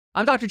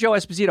I'm Dr. Joe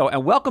Esposito,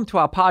 and welcome to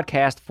our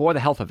podcast, For the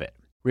Health of It.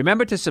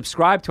 Remember to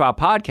subscribe to our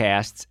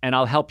podcasts, and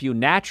I'll help you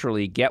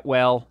naturally get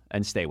well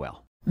and stay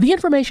well. The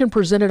information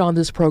presented on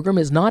this program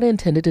is not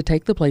intended to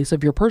take the place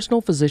of your personal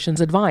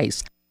physician's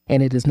advice,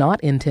 and it is not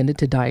intended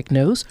to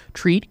diagnose,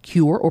 treat,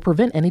 cure, or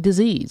prevent any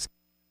disease.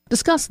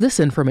 Discuss this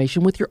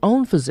information with your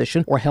own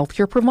physician or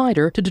healthcare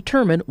provider to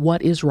determine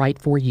what is right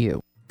for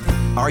you.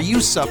 Are you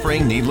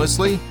suffering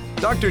needlessly?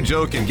 Dr.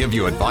 Joe can give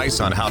you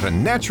advice on how to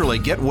naturally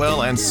get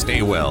well and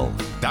stay well.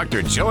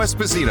 Dr. Joe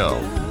Esposito.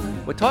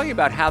 We're talking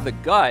about how the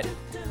gut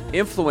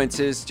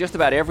influences just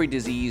about every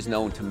disease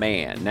known to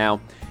man. Now,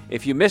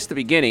 if you missed the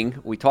beginning,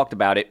 we talked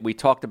about it. We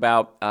talked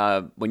about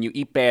when you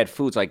eat bad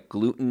foods like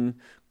gluten,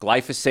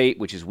 glyphosate,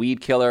 which is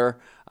weed killer,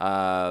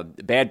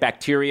 bad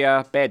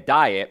bacteria, bad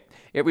diet,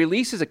 it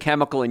releases a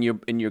chemical in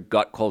your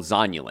gut called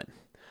zonulin.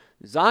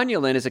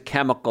 Zonulin is a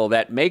chemical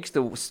that makes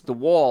the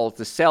walls,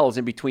 the cells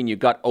in between your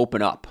gut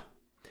open up.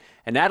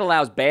 And that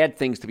allows bad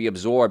things to be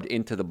absorbed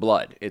into the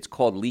blood. It's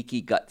called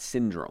leaky gut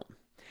syndrome.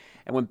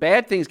 And when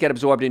bad things get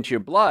absorbed into your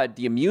blood,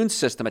 the immune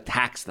system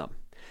attacks them.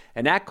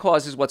 And that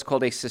causes what's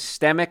called a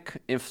systemic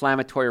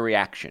inflammatory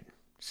reaction.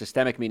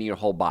 Systemic meaning your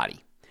whole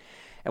body.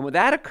 And when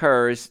that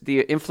occurs, the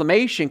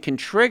inflammation can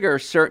trigger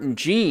certain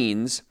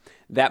genes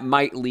that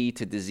might lead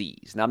to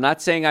disease. Now, I'm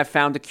not saying I've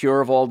found a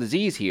cure of all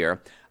disease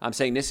here. I'm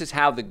saying this is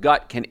how the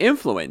gut can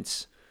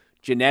influence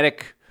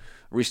genetic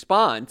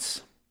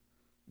response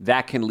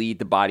that can lead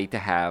the body to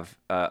have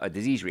a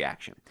disease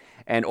reaction.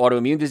 And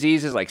autoimmune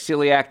diseases like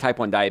celiac, type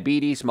 1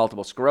 diabetes,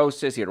 multiple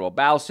sclerosis, irritable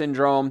bowel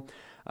syndrome,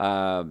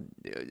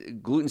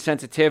 gluten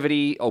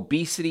sensitivity,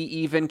 obesity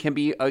even can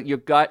be your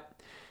gut.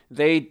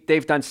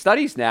 They've done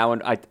studies now,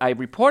 and I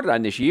reported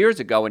on this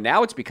years ago, and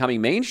now it's becoming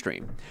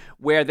mainstream,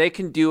 where they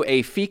can do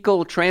a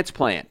fecal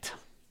transplant.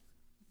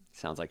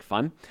 Sounds like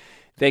fun.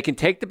 They can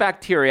take the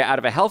bacteria out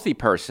of a healthy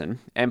person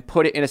and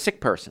put it in a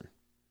sick person,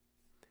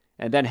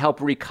 and then help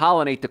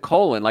recolonate the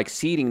colon, like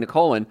seeding the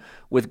colon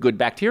with good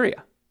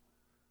bacteria.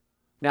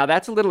 Now,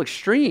 that's a little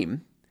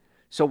extreme,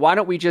 so why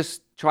don't we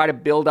just try to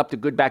build up the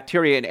good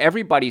bacteria in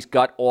everybody's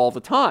gut all the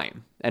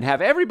time and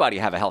have everybody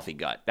have a healthy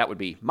gut? That would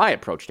be my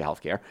approach to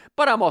healthcare,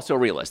 but I'm also a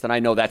realist, and I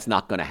know that's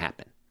not going to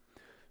happen.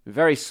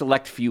 Very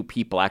select few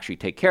people actually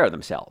take care of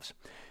themselves.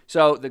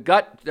 So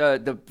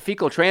the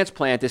fecal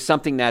transplant is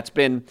something that's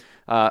been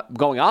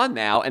going on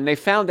now, and they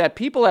found that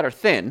people that are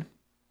thin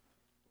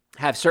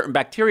have certain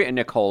bacteria in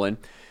their colon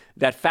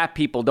that fat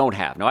people don't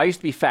have. Now, I used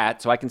to be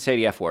fat, so I can say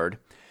the F word.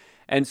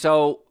 And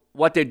so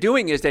what they're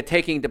doing is they're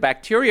taking the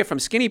bacteria from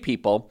skinny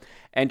people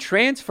and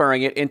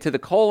transferring it into the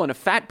colon of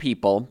fat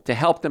people to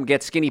help them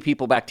get skinny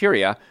people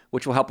bacteria,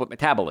 which will help with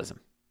metabolism.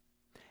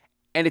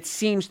 And it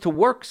seems to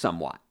work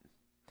somewhat.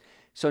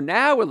 So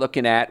now we're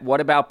looking at, what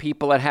about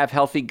people that have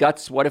healthy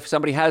guts? What if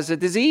somebody has a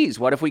disease?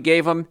 What if we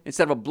gave them,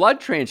 instead of a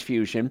blood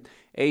transfusion,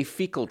 a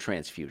fecal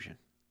transfusion?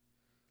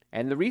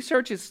 And the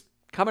research is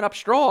coming up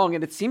strong,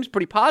 and it seems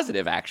pretty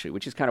positive, actually,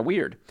 which is kind of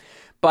weird.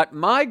 But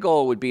my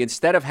goal would be,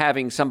 instead of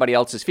having somebody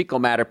else's fecal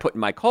matter put in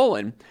my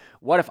colon,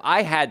 what if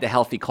I had the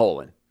healthy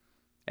colon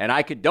and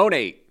I could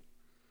donate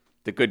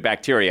the good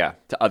bacteria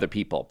to other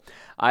people?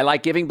 I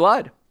like giving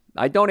blood.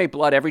 I donate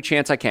blood every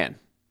chance I can.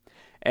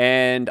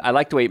 And I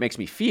like the way it makes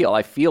me feel.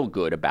 I feel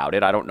good about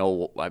it. I don't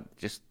know, I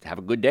just have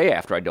a good day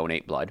after I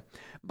donate blood.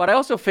 But I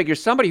also figure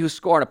somebody who's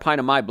scoring a pint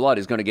of my blood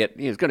is going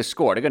to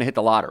score. They're going to hit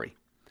the lottery.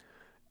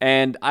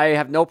 And I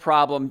have no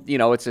problem,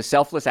 it's a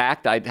selfless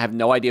act. I have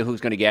no idea who's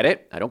going to get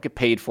it. I don't get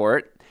paid for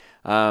it.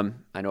 I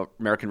know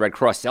American Red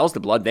Cross sells the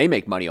blood. They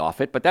make money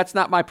off it, but that's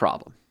not my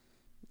problem.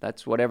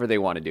 That's whatever they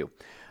want to do.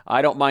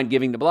 I don't mind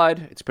giving the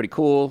blood. It's pretty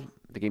cool.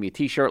 They gave me a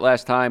t-shirt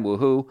last time,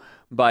 woohoo.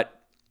 But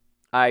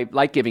I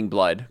like giving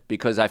blood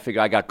because I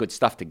figure I got good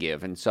stuff to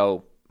give. And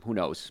so, who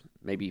knows?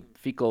 Maybe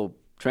fecal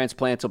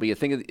transplants will be a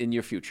thing in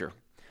your future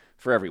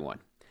for everyone.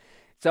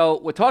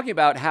 So we're talking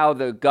about how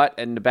the gut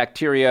and the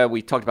bacteria,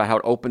 we talked about how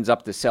it opens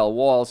up the cell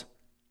walls.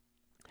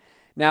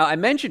 Now, I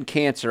mentioned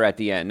cancer at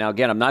the end. Now,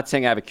 again, I'm not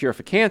saying I have a cure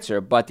for cancer,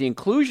 but the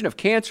inclusion of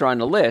cancer on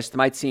the list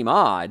might seem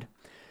odd.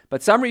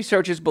 But some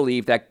researchers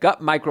believe that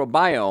gut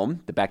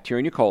microbiome, the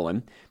bacteria in your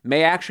colon,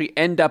 may actually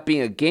end up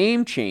being a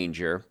game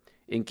changer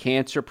in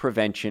cancer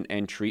prevention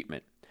and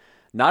treatment.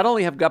 Not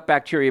only have gut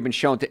bacteria been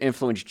shown to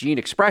influence gene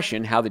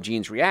expression, how the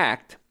genes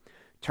react,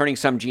 turning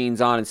some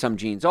genes on and some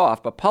genes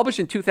off, but published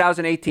in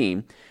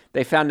 2018,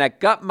 they found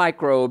that gut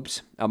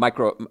microbes,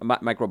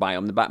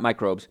 microbiome, the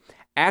microbes,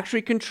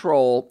 actually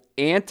control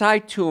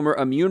anti-tumor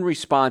immune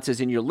responses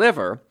in your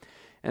liver,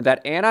 and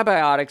that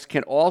antibiotics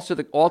can also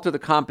alter the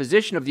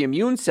composition of the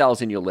immune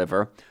cells in your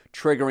liver,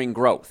 triggering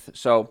growth.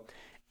 So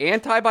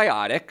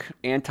antibiotic,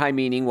 anti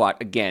meaning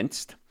what?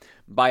 Against.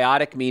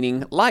 Biotic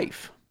meaning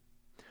life.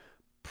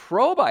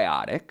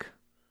 Probiotic,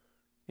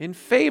 in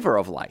favor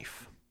of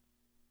life.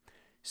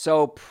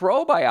 So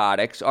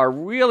probiotics are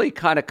really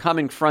kind of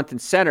coming front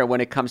and center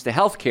when it comes to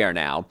healthcare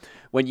now.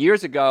 When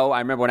years ago, I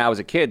remember when I was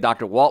a kid,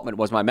 Dr. Waltman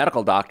was my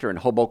medical doctor in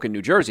Hoboken,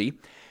 New Jersey,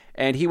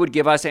 and he would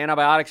give us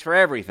antibiotics for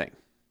everything.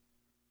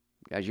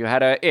 As you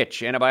had an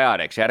itch,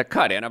 antibiotics. You had a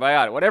cut,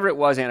 antibiotic. Whatever it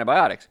was,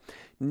 antibiotics.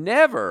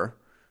 Never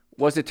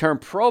was the term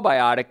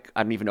probiotic,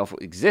 I don't even know if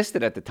it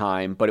existed at the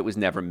time, but it was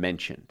never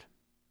mentioned.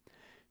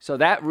 So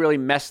that really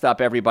messed up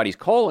everybody's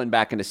colon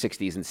back in the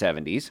 60s and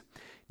 70s.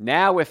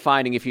 Now we're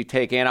finding if you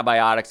take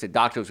antibiotics, the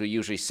doctors will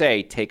usually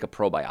say, take a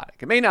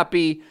probiotic. It may not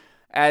be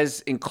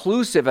as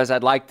inclusive as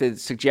I'd like the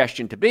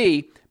suggestion to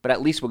be, but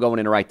at least we're going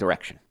in the right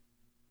direction.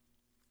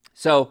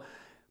 So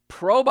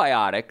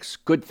probiotics,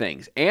 good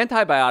things.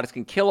 Antibiotics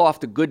can kill off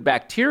the good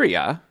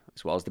bacteria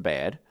as well as the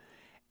bad,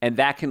 and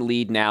that can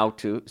lead now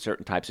to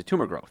certain types of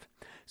tumor growth.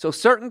 So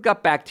certain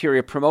gut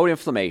bacteria promote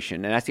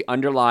inflammation, and that's the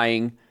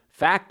underlying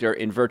factor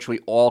in virtually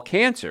all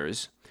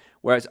cancers,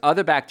 whereas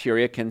other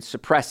bacteria can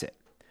suppress it.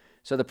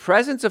 So the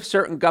presence of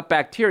certain gut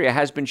bacteria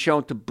has been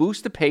shown to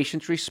boost the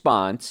patient's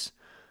response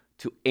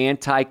to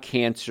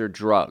anti-cancer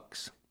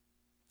drugs.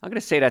 I'm going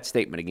to say that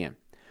statement again.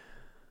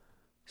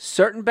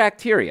 Certain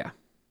bacteria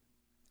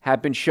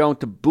have been shown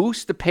to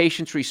boost the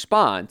patient's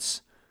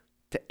response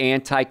to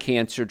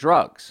anti-cancer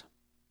drugs.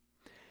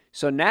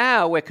 So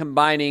now we're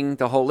combining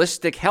the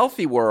holistic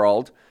healthy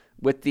world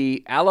with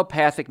the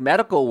allopathic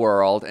medical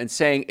world and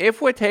saying, if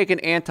we're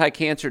taking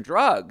anti-cancer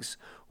drugs,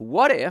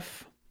 what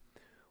if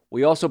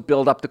we also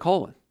build up the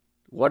colon?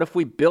 What if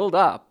we build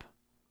up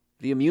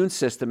the immune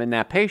system in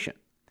that patient?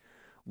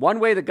 One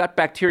way the gut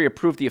bacteria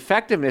prove the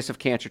effectiveness of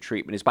cancer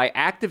treatment is by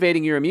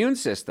activating your immune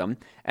system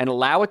and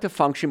allow it to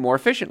function more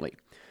efficiently.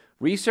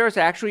 Researchers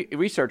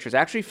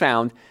actually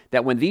found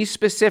that when these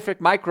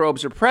specific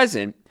microbes are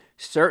present,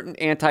 certain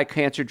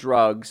anti-cancer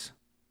drugs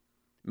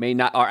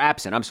are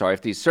absent.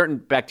 If these certain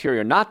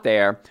bacteria are not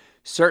there,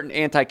 certain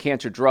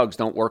anti-cancer drugs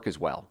don't work as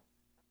well.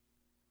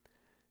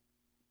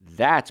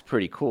 That's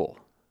pretty cool.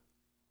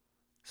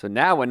 So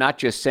now we're not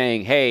just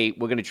saying, hey,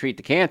 we're going to treat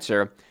the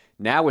cancer.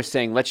 Now we're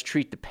saying, let's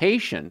treat the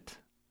patient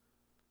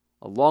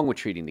along with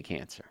treating the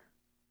cancer.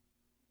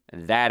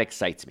 And that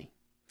excites me.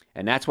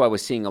 And that's why we're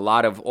seeing a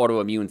lot of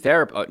immune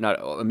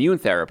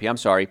therapy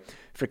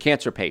for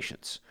cancer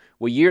patients.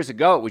 Well, years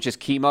ago, it was just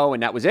chemo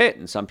and that was it.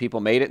 And some people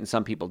made it and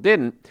some people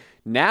didn't.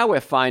 Now we're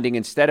finding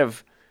instead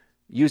of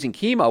using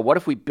chemo, what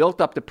if we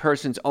built up the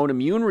person's own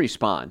immune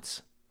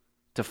response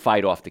to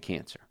fight off the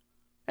cancer?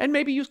 And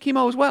maybe use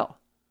chemo as well.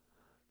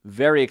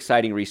 Very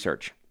exciting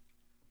research.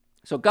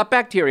 So gut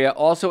bacteria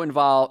also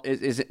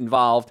is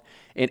involved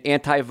in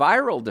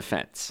antiviral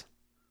defense.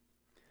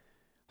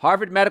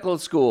 Harvard Medical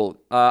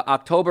School,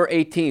 October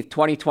 18th,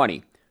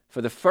 2020.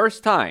 For the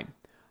first time,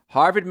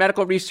 Harvard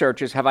medical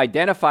researchers have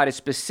identified a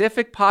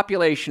specific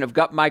population of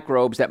gut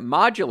microbes that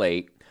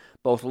modulate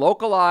both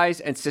localized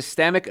and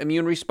systemic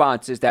immune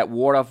responses that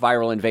ward off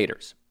viral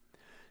invaders.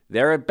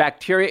 There are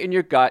bacteria in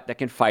your gut that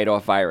can fight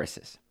off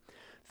viruses.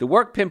 The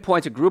work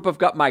pinpoints a group of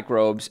gut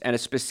microbes and a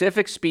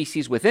specific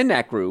species within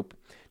that group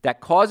that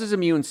causes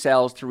immune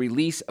cells to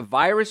release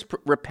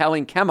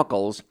virus-repelling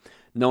chemicals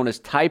known as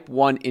type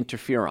 1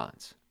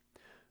 interferons.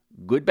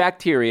 Good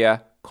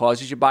bacteria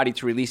causes your body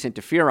to release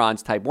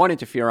interferons, type 1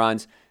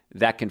 interferons,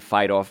 that can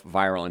fight off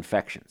viral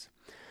infections.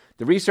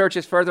 The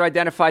researchers further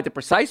identified the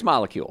precise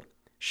molecule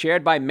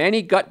shared by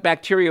many gut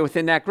bacteria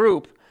within that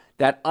group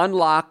that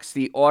unlocks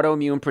the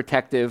immune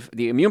protective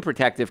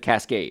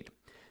cascade.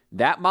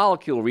 That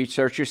molecule,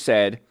 researchers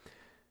said,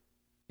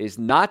 is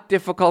not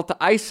difficult to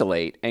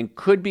isolate and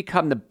could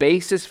become the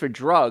basis for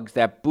drugs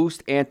that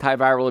boost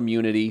antiviral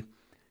immunity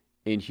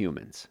in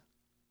humans.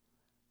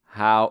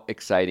 How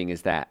exciting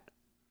is that?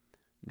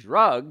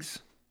 Drugs,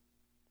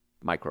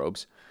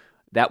 microbes,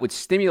 that would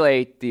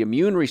stimulate the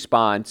immune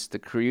response to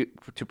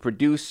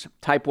produce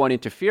type 1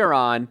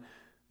 interferon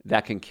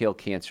that can kill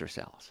cancer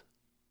cells.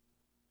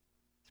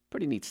 It's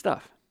pretty neat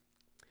stuff.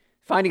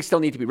 Findings still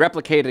need to be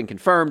replicated and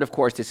confirmed. Of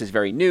course, this is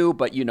very new,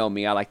 but you know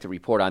me. I like to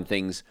report on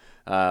things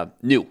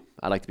new.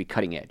 I like to be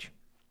cutting edge.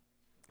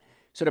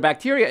 So the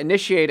bacteria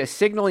initiate a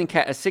signaling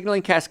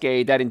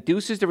cascade that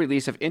induces the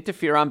release of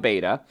interferon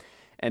beta,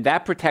 and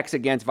that protects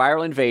against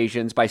viral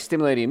invasions by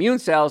stimulating immune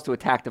cells to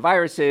attack the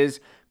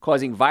viruses,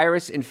 causing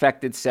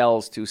virus-infected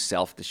cells to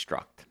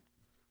self-destruct.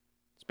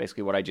 It's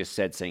basically what I just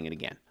said, saying it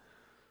again.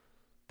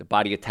 The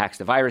body attacks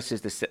the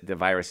viruses, the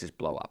viruses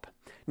blow up.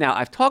 Now,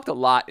 I've talked a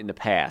lot in the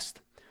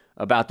past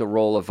about the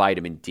role of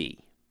vitamin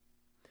D.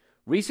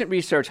 Recent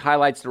research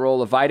highlights the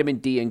role of vitamin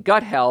D in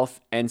gut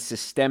health and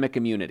systemic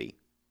immunity.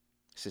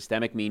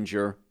 Systemic means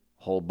your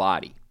whole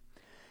body.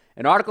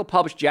 An article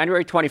published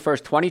January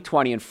 21st,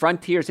 2020 in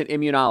Frontiers in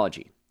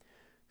Immunology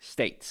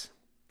states,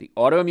 the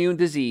autoimmune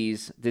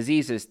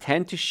diseases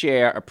tend to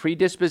share a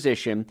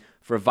predisposition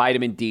for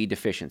vitamin D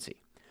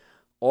deficiency.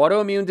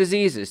 Autoimmune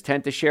diseases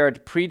tend to share a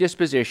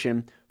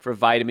predisposition for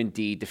vitamin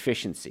D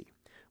deficiency,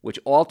 which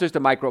alters the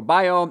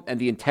microbiome and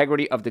the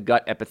integrity of the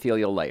gut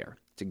epithelial layer.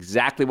 It's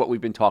exactly what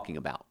we've been talking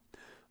about.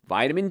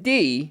 Vitamin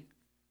D,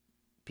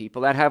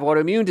 people that have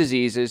autoimmune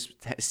diseases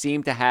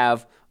seem to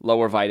have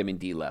lower vitamin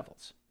D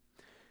levels.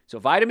 So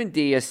vitamin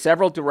D has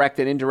several direct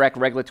and indirect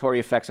regulatory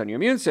effects on your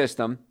immune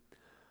system,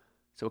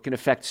 so it can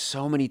affect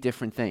so many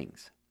different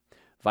things.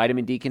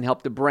 Vitamin D can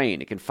help the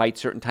brain. It can fight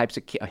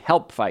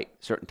help fight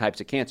certain types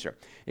of cancer.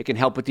 It can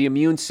help with the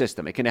immune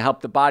system. It can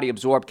help the body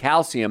absorb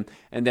calcium,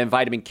 and then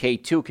vitamin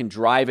K2 can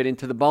drive it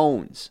into the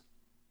bones.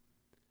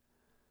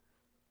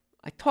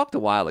 I talked a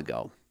while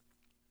ago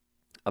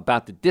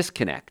about the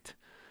disconnect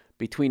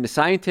between the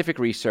scientific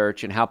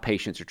research and how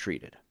patients are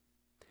treated.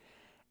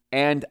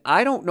 And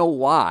I don't know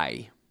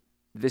why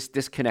this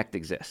disconnect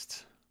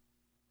exists.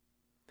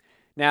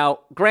 Now,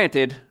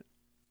 granted,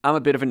 I'm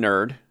a bit of a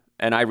nerd,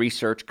 and I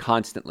research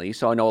constantly,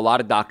 so I know a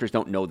lot of doctors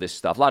don't know this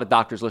stuff. A lot of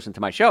doctors listen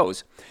to my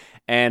shows,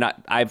 and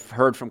I've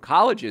heard from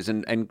colleges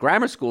and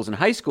grammar schools and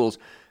high schools,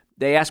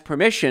 they ask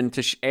permission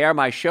to air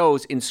my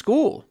shows in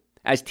school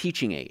as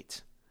teaching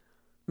aids.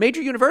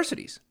 Major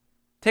universities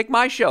take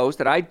my shows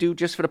that I do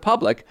just for the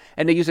public,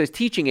 and they use it as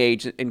teaching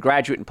aids in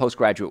graduate and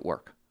postgraduate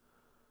work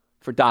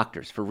for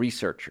doctors, for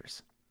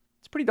researchers.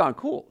 It's pretty darn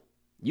cool.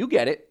 You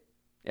get it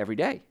every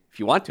day if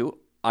you want to.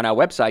 On our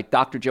website,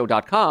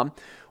 drjoe.com,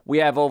 we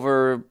have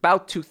over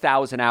about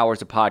 2,000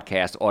 hours of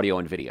podcast, audio,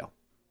 and video.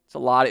 It's a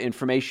lot of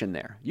information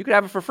there. You could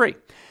have it for free.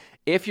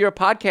 If you're a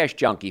podcast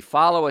junkie,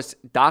 follow us,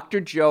 Dr.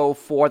 Joe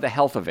for the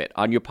Health of It,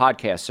 on your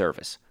podcast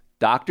service.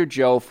 Dr.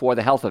 Joe for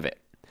the Health of It.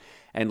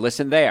 And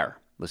listen there.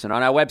 Listen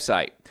on our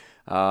website.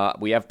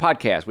 We have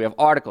podcasts. We have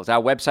articles.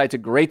 Our website's a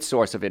great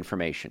source of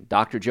information,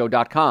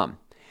 drjoe.com.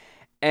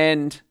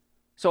 And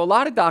so a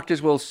lot of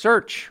doctors will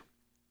search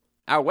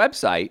our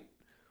website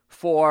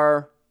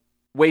for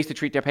ways to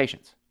treat their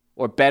patients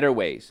or better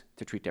ways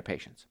to treat their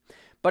patients.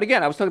 But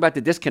again, I was talking about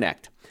the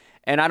disconnect.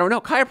 And I don't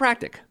know,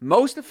 chiropractic,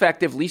 most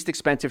effective, least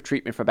expensive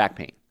treatment for back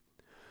pain.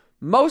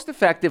 Most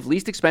effective,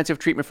 least expensive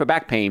treatment for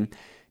back pain.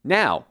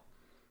 Now,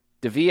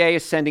 the VA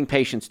is sending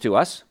patients to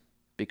us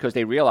because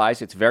they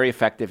realize it's very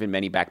effective in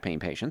many back pain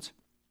patients.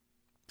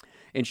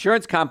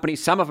 Insurance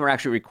companies, some of them are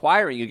actually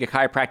requiring you to get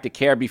chiropractic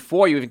care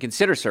before you even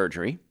consider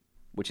surgery,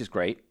 which is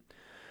great.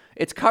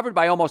 It's covered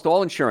by almost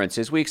all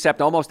insurances. We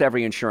accept almost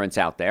every insurance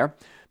out there.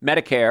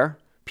 Medicare,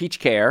 Peach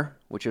Care,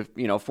 which are,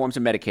 forms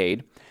of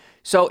Medicaid.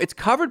 So it's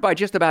covered by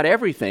just about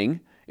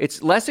everything.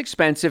 It's less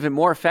expensive and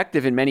more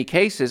effective in many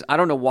cases. I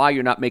don't know why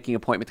you're not making an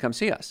appointment to come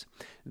see us.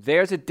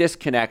 There's a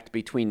disconnect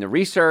between the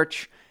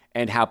research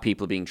and how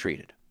people are being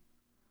treated.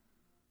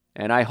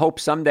 And I hope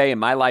someday in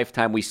my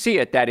lifetime we see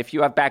it, that if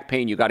you have back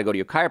pain, you got to go to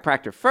your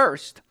chiropractor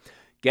first,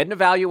 get an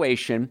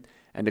evaluation,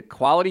 and the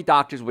quality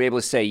doctors will be able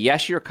to say,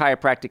 yes, you're a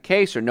chiropractic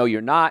case, or no, you're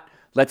not.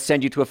 Let's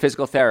send you to a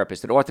physical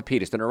therapist, an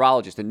orthopedist, a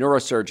neurologist, a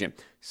neurosurgeon,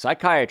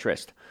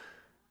 psychiatrist.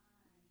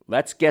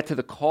 Let's get to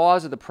the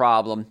cause of the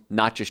problem,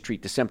 not just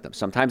treat the symptoms.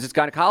 Sometimes it's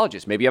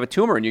gynecologist. Maybe you have a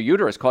tumor in your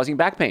uterus causing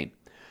back pain.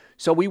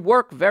 So we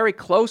work very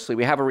closely.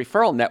 We have a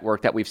referral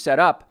network that we've set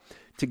up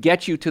to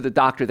get you to the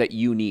doctor that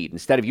you need,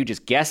 instead of you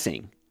just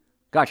guessing,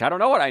 gosh, I don't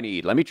know what I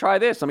need. Let me try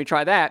this. Let me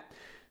try that.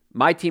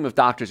 My team of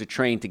doctors are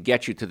trained to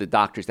get you to the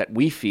doctors that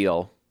we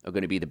feel are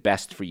going to be the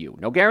best for you.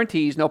 No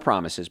guarantees, no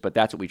promises, but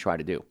that's what we try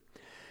to do.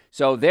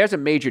 So there's a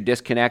major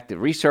disconnect. The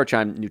research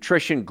on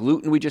nutrition,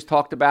 gluten we just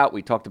talked about.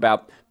 We talked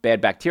about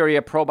bad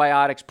bacteria,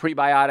 probiotics,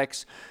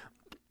 prebiotics.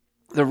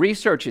 The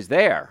research is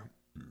there.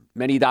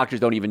 Many doctors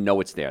don't even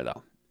know it's there,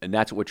 though. And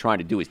that's what we're trying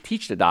to do, is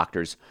teach the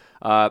doctors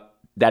that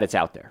it's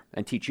out there,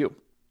 and teach you.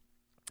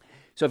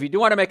 So if you do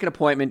want to make an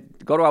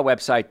appointment, go to our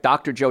website,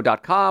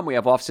 drjoe.com. We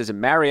have offices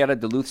in Marietta,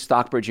 Duluth,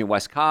 Stockbridge, and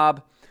West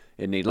Cobb.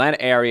 In the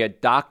Atlanta area,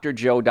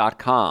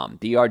 drjoe.com,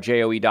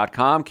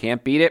 drjoe.com.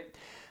 Can't beat it.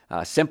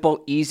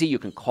 Simple, easy. You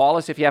can call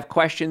us if you have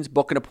questions.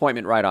 Book an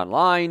appointment right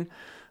online.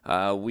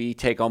 We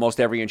take almost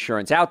every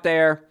insurance out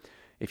there.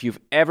 If you've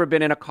ever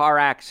been in a car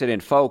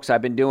accident, folks,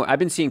 I've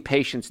been seeing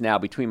patients now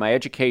between my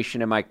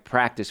education and my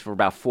practice for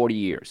about 40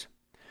 years.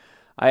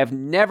 I have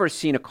never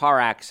seen a car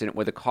accident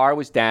where the car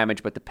was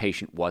damaged but the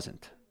patient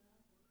wasn't.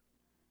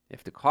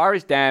 If the car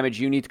is damaged,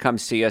 you need to come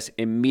see us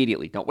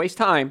immediately. Don't waste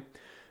time,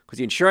 because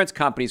the insurance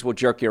companies will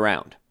jerk you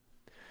around.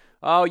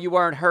 Oh, you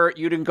weren't hurt.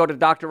 You didn't go to the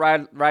doctor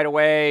right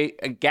away.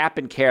 A gap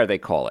in care, they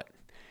call it.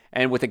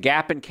 And with a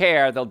gap in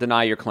care, they'll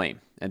deny your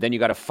claim. And then you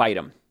got to fight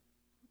them.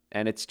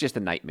 And it's just a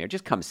nightmare.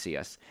 Just come see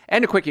us.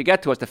 And the quicker you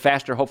get to us, the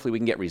faster, hopefully, we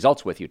can get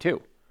results with you,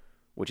 too,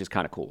 which is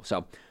kind of cool.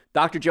 So,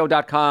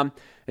 drjoe.com.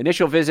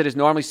 Initial visit is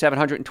normally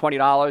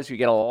 $720. You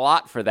get a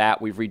lot for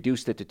that. We've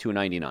reduced it to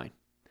 $299.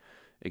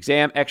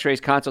 Exam,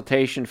 x-rays,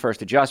 consultation,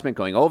 first adjustment,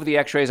 going over the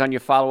x-rays on your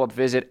follow-up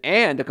visit,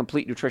 and a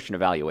complete nutrition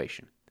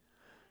evaluation.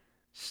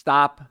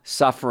 Stop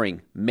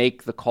suffering.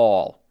 Make the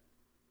call.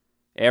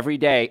 Every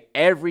day,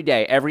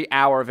 every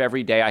hour of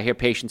every day, I hear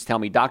patients tell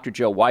me, Dr.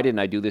 Joe, why didn't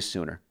I do this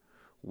sooner?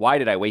 Why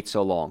did I wait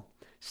so long?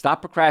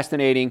 Stop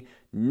procrastinating.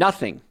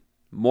 Nothing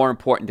more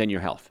important than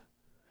your health.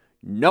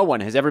 No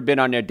one has ever been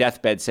on their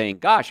deathbed saying,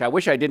 gosh, I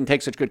wish I didn't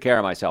take such good care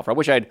of myself. Or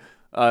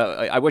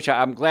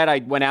I'm glad I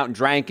went out and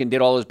drank and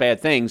did all those bad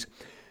things.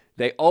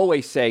 They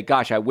always say,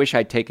 gosh, I wish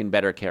I'd taken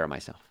better care of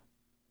myself.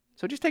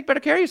 So just take better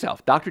care of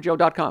yourself.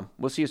 drjoe.com.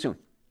 We'll see you soon.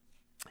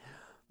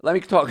 Let me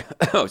talk,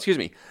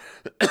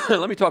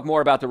 Let me talk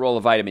more about the role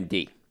of vitamin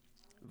D.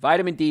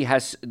 Vitamin D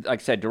has, like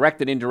I said,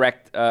 direct and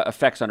indirect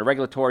effects on the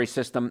regulatory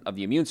system of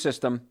the immune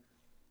system.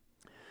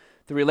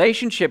 The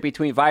relationship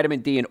between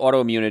vitamin D and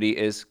autoimmunity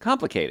is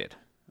complicated.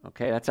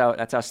 Okay, that's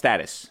our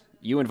status.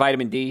 You and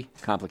vitamin D,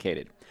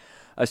 complicated.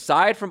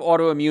 Aside from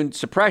autoimmune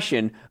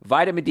suppression,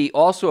 vitamin D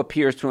also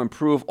appears to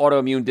improve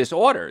autoimmune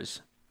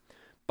disorders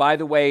by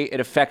the way it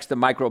affects the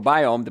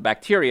microbiome, the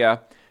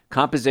bacteria,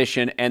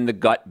 composition, and the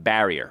gut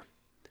barrier.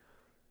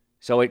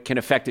 So it can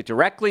affect it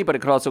directly, but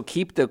it can also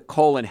keep the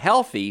colon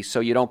healthy so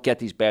you don't get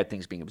these bad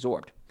things being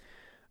absorbed.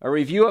 A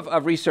review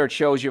of research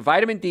shows your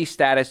vitamin D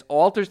status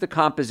alters the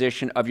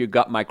composition of your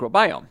gut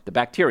microbiome, the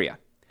bacteria.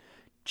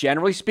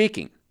 Generally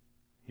speaking,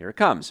 here it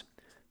comes.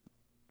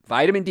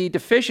 Vitamin D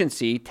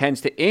deficiency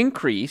tends to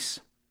increase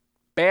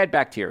bad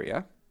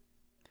bacteria,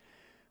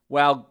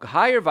 while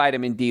higher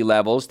vitamin D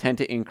levels tend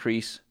to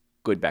increase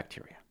good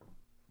bacteria.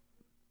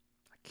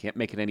 I can't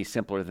make it any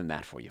simpler than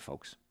that for you,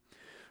 folks.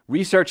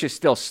 Research is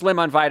still slim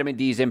on vitamin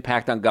D's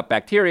impact on gut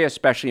bacteria,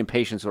 especially in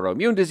patients with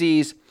autoimmune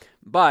disease,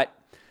 but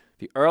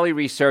the early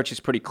research is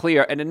pretty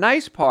clear, and the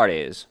nice part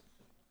is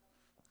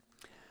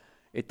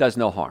it does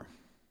no harm.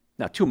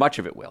 Now, too much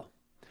of it will,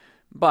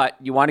 but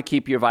you want to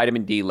keep your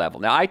vitamin D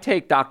level. Now, I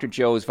take Dr.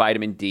 Joe's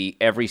vitamin D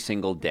every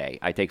single day.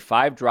 I take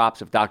 5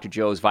 drops of Dr.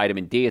 Joe's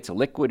vitamin D. It's a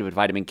liquid with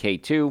vitamin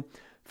K2,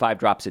 5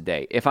 drops a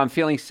day. If I'm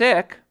feeling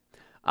sick,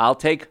 I'll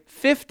take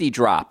 50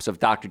 drops of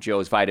Dr.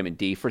 Joe's vitamin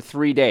D for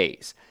 3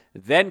 days,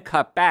 then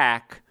cut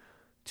back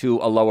to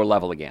a lower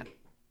level again.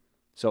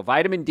 So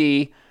vitamin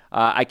D,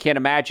 I can't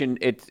imagine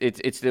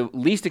it's the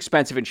least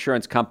expensive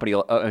insurance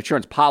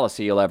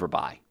policy you'll ever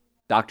buy.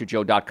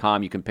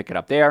 drjoe.com. You can pick it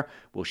up there.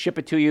 We'll ship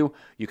it to you.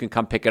 You can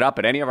come pick it up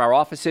at any of our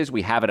offices.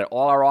 We have it at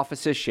all our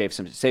offices.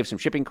 Save some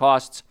shipping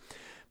costs.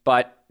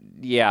 But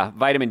yeah,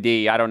 vitamin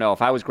D, I don't know.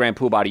 If I was Grand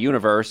Poobah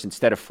Universe,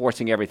 instead of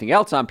forcing everything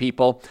else on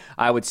people,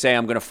 I would say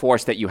I'm going to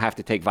force that you have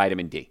to take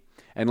vitamin D.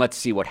 And let's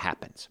see what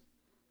happens.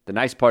 The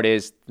nice part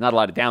is not a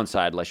lot of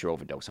downside unless you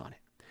overdose on it.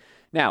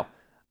 Now,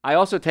 I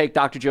also take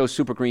Dr. Joe's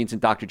Super Greens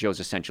and Dr. Joe's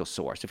Essential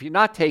Source. If you're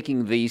not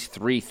taking these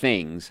 3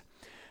 things,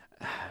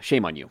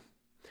 shame on you.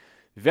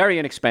 Very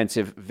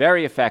inexpensive,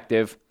 very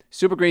effective.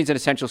 Super Greens and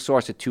Essential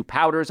Source are 2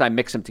 powders. I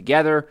mix them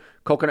together,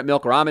 coconut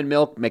milk or almond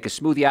milk, make a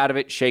smoothie out of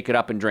it, shake it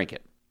up and drink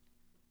it.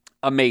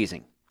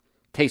 Amazing.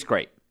 Tastes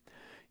great.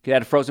 You could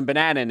add a frozen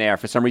banana in there.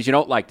 For some reason you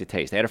don't like the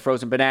taste. Add a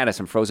frozen banana,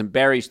 some frozen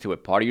berries to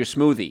it, part of your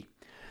smoothie.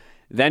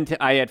 Then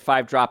I add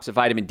 5 drops of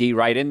vitamin D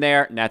right in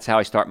there, and that's how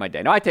I start my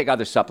day. Now, I take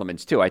other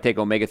supplements, too. I take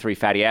omega-3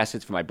 fatty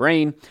acids for my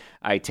brain.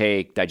 I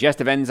take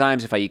digestive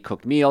enzymes if I eat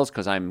cooked meals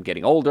because I'm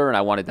getting older and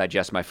I want to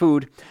digest my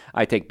food.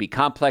 I take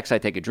B-complex. I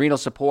take adrenal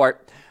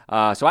support.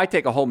 So I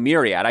take a whole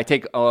myriad. I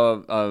take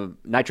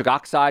nitric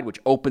oxide, which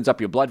opens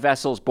up your blood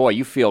vessels. Boy,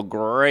 you feel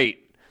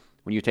great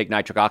when you take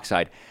nitric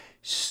oxide.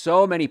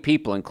 So many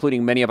people,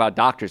 including many of our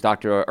doctors,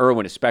 Dr.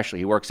 Irwin especially,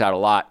 he works out a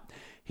lot.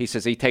 He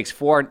says he takes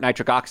 4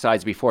 nitric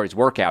oxides before his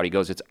workout. He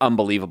goes, it's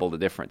unbelievable the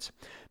difference.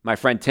 My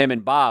friend Tim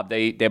and Bob,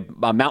 they're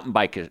mountain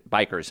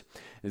bikers.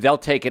 They'll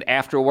take it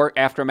after work,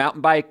 after a mountain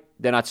bike.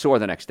 They're not sore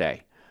the next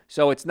day.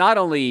 So it's not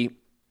only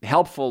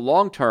helpful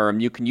long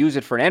term, you can use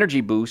it for an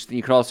energy boost, and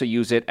you can also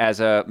use it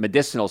as a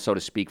medicinal, so to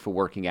speak, for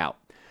working out.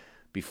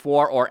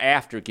 Before or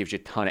after, it gives you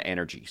a ton of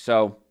energy.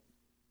 So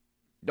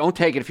don't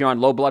take it if you're on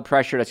low blood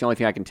pressure. That's the only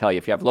thing I can tell you.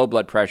 If you have low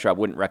blood pressure, I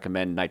wouldn't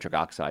recommend nitric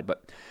oxide.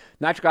 But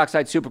nitric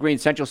oxide, Super Green,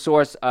 Essential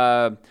Source,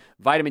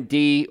 vitamin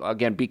D,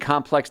 again,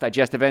 B-complex,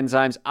 digestive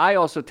enzymes. I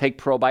also take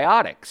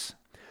probiotics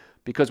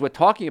because we're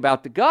talking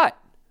about the gut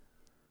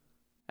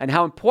and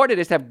how important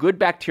it is to have good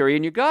bacteria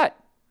in your gut.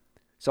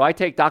 So I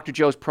take Dr.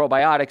 Joe's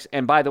probiotics.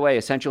 And by the way,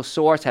 Essential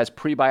Source has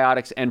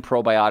prebiotics and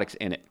probiotics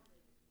in it.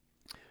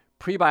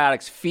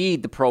 Prebiotics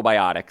feed the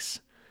probiotics,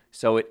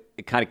 so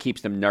it kind of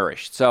keeps them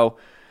nourished. So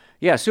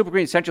yeah, Super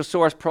Green, Essential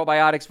Source,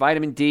 probiotics,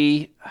 vitamin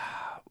D,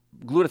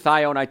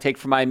 glutathione I take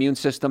for my immune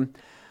system.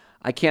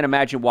 I can't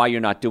imagine why you're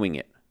not doing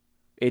it.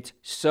 It's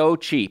so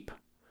cheap,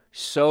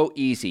 so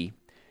easy.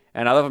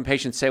 And I love when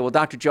patients say, well,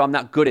 Dr. Joe, I'm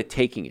not good at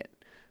taking it.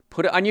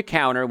 Put it on your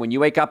counter. When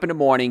you wake up in the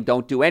morning,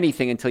 don't do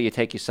anything until you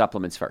take your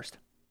supplements first.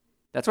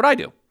 That's what I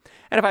do.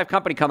 And if I have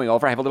company coming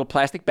over, I have a little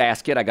plastic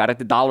basket. I got it at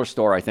the dollar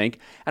store, I think.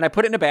 And I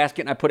put it in a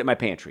basket and I put it in my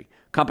pantry.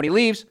 Company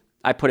leaves,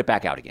 I put it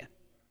back out again.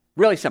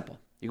 Really simple.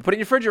 You can put it in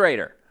your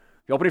refrigerator.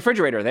 You open the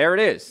refrigerator, there it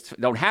is.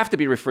 Don't have to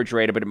be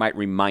refrigerated, but it might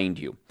remind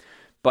you.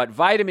 But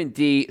vitamin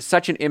D,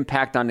 such an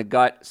impact on the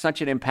gut,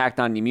 such an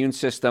impact on the immune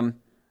system.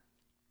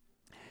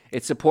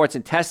 It supports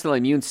intestinal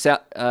immune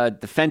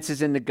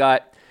defenses in the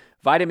gut.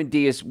 Vitamin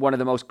D is one of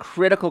the most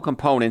critical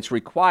components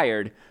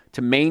required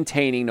to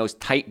maintaining those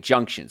tight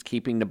junctions,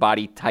 keeping the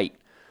body tight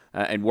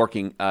and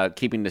working,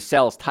 keeping the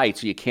cells tight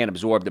so you can't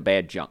absorb the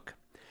bad junk.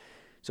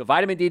 So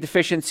vitamin D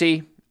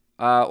deficiency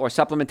or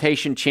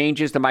supplementation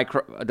changes the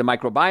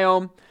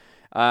microbiome.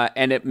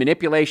 And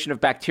manipulation of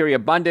bacteria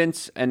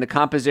abundance and the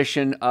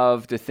composition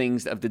of the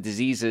things of the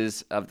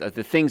diseases of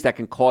the things that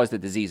can cause the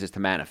diseases to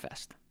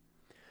manifest.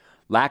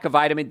 Lack of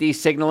vitamin D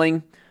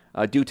signaling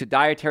due to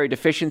dietary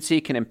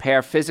deficiency can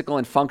impair physical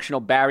and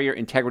functional barrier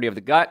integrity of the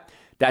gut.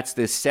 That's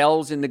the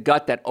cells in the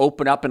gut that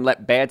open up and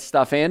let bad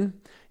stuff in.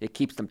 It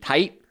keeps them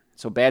tight,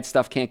 so bad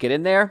stuff can't get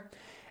in there.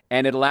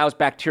 and it allows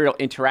bacterial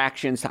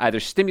interactions to either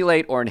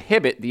stimulate or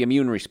inhibit the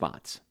immune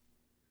response.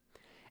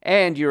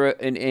 And your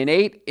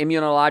innate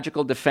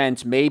immunological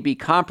defense may be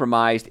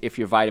compromised if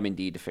you're vitamin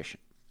D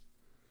deficient.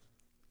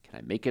 Can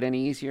I make it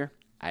any easier?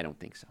 I don't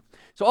think so.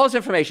 So all this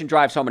information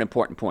drives home an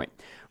important point.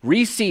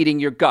 Reseeding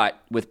your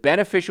gut with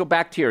beneficial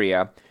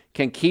bacteria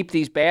can keep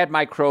these bad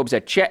microbes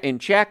in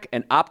check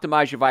and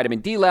optimize your vitamin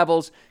D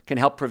levels, can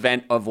help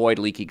prevent or avoid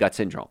leaky gut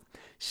syndrome.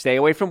 Stay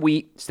away from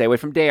wheat, stay away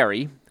from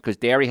dairy, because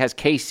dairy has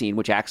casein,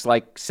 which acts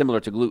like similar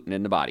to gluten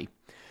in the body.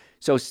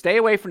 So stay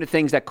away from the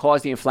things that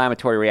cause the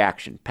inflammatory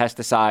reaction,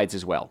 pesticides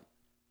as well.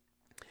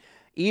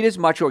 Eat as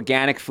much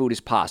organic food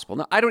as possible.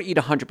 Now, I don't eat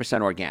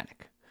 100%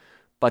 organic,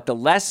 but the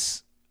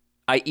less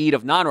I eat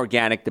of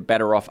non-organic, the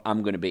better off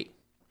I'm going to be.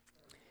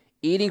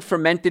 Eating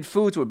fermented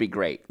foods would be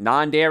great.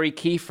 Non-dairy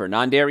kefir,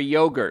 non-dairy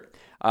yogurt,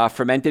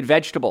 fermented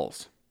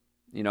vegetables,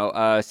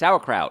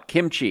 sauerkraut,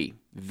 kimchi,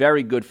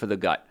 very good for the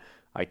gut.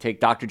 I take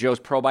Dr. Joe's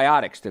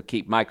probiotics to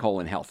keep my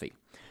colon healthy.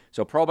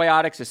 So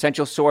probiotics,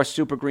 essential source,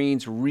 super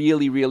greens,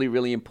 really, really,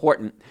 really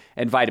important.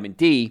 And vitamin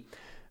D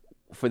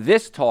for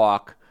this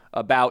talk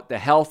about the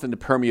health and the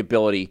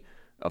permeability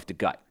of the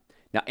gut.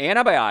 Now,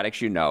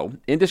 antibiotics,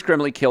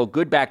 indiscriminately kill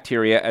good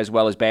bacteria as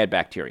well as bad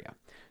bacteria.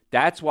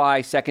 That's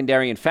why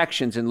secondary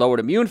infections and lowered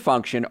immune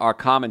function are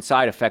common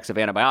side effects of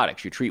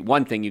antibiotics. You treat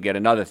one thing, you get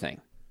another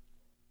thing.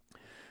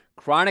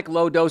 Chronic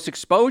low-dose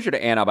exposure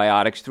to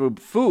antibiotics through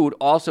food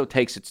also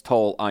takes its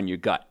toll on your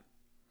gut.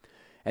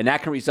 And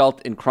that can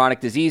result in chronic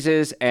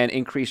diseases and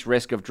increased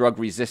risk of drug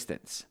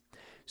resistance.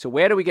 So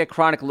where do we get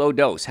chronic low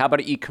dose? How about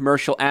to eat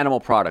commercial animal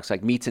products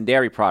like meats and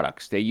dairy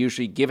products? They're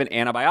usually given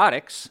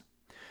antibiotics.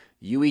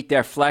 You eat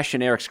their flesh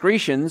and their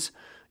excretions,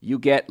 you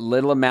get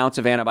little amounts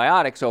of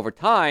antibiotics over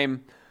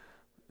time.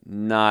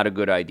 Not a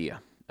good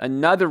idea.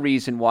 Another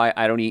reason why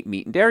I don't eat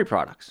meat and dairy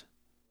products.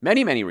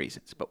 Many, many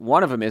reasons, but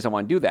one of them is I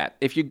want to do that.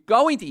 If you're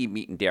going to eat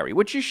meat and dairy,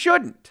 which you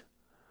shouldn't,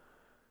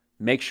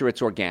 make sure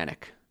it's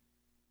organic.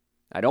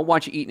 I don't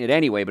want you eating it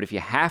anyway, but if you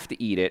have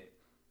to eat it,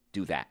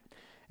 do that.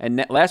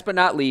 And last but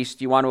not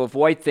least, you want to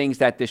avoid things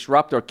that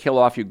disrupt or kill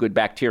off your good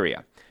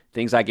bacteria.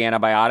 Things like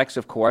antibiotics,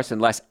 of course,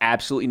 unless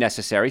absolutely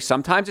necessary.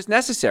 Sometimes it's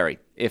necessary.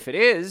 If it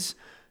is,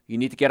 you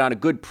need to get on a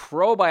good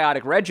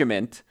probiotic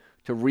regimen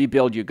to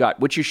rebuild your gut,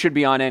 which you should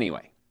be on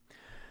anyway.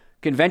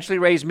 Conventionally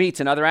raised meats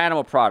and other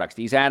animal products.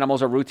 These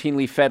animals are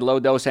routinely fed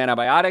low-dose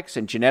antibiotics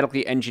and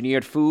genetically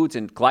engineered foods.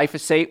 And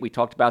glyphosate, we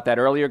talked about that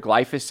earlier.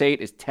 Glyphosate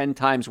is 10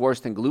 times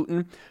worse than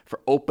gluten for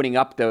opening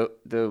up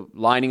the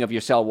lining of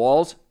your cell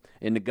walls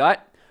in the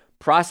gut.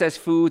 Processed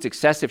foods,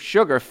 excessive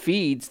sugar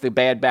feeds the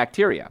bad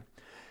bacteria.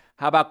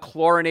 How about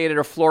chlorinated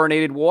or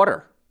fluorinated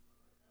water?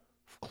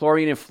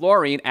 Chlorine and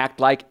fluorine act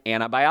like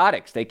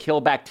antibiotics. They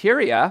kill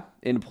bacteria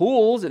in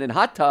pools and in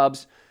hot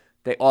tubs.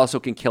 They also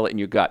can kill it in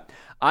your gut.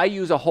 I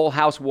use a whole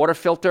house water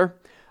filter.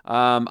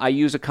 I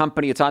use a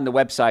company. It's on the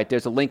website.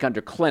 There's a link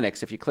under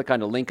clinics. If you click on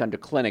the link under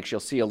clinics,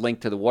 you'll see a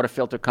link to the water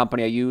filter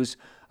company I use.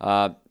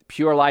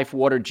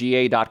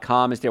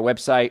 PureLifeWaterGA.com is their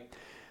website.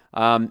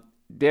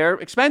 They're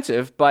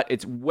expensive, but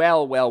it's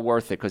well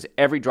worth it because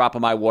every drop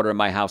of my water in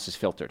my house is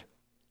filtered.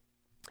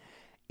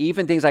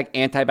 Even things like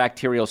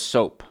antibacterial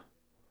soap,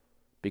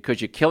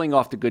 because you're killing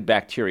off the good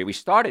bacteria. We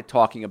started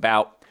talking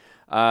about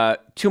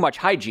too much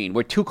hygiene.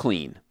 We're too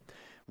clean.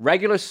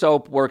 Regular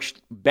soap works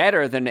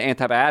better than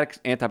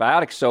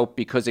antibiotic soap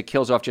because it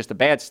kills off just the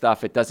bad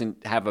stuff. It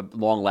doesn't have a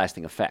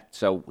long-lasting effect.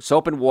 So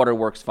soap and water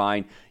works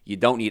fine. You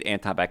don't need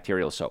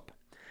antibacterial soap.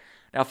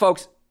 Now,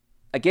 folks,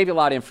 I gave you a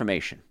lot of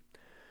information.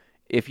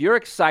 If you're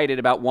excited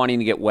about wanting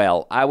to get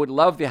well, I would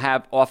love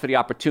to offer the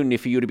opportunity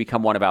for you to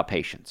become one of our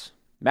patients.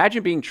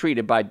 Imagine being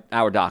treated by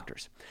our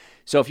doctors.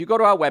 So if you go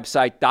to our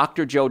website,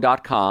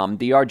 drjoe.com,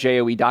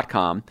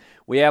 drjoe.com,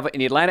 we have in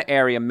the Atlanta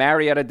area,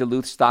 Marietta,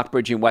 Duluth,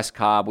 Stockbridge, and West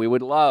Cobb. We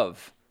would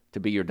love to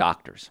be your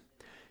doctors.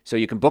 So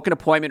you can book an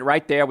appointment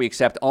right there. We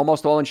accept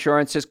almost all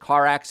insurances,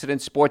 car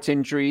accidents, sports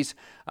injuries.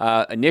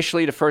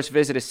 Initially, the first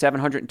visit is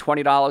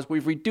 $720.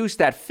 We've reduced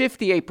that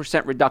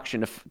 58%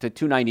 reduction to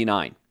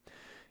 $299.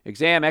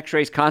 Exam,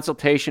 x-rays,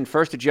 consultation,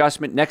 first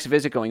adjustment, next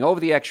visit going over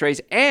the x-rays,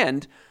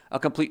 and a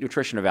complete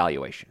nutrition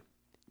evaluation.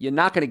 You're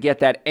not going to get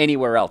that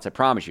anywhere else, I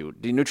promise you.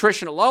 The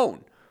nutrition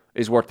alone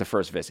is worth the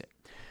first visit.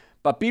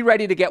 But be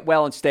ready to get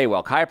well and stay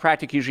well.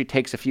 Chiropractic usually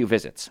takes a few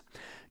visits.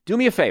 Do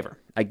me a favor.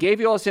 I gave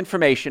you all this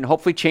information,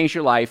 hopefully change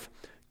your life.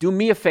 Do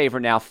me a favor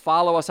now.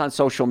 Follow us on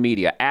social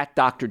media at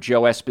Dr.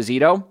 Joe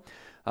Esposito,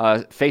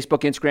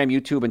 Facebook, Instagram,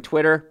 YouTube, and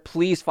Twitter.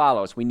 Please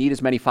follow us. We need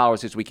as many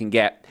followers as we can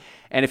get.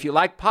 And if you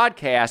like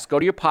podcasts, go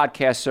to your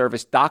podcast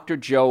service, Dr.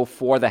 Joe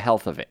for the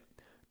Health of It.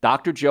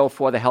 Dr. Joe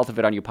for the Health of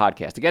It on your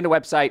podcast. Again, the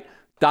website,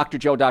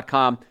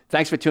 drjoe.com.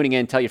 Thanks for tuning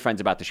in. Tell your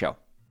friends about the show.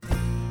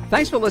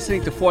 Thanks for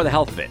listening to For the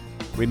Health of It.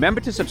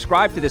 Remember to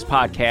subscribe to this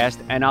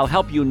podcast, and I'll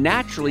help you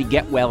naturally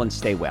get well and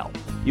stay well.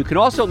 You can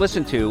also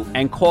listen to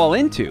and call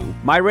into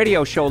my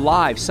radio show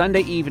live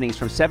Sunday evenings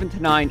from 7 to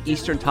 9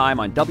 Eastern Time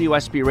on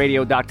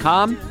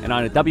WSBRadio.com and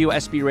on a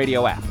WSB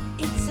Radio app.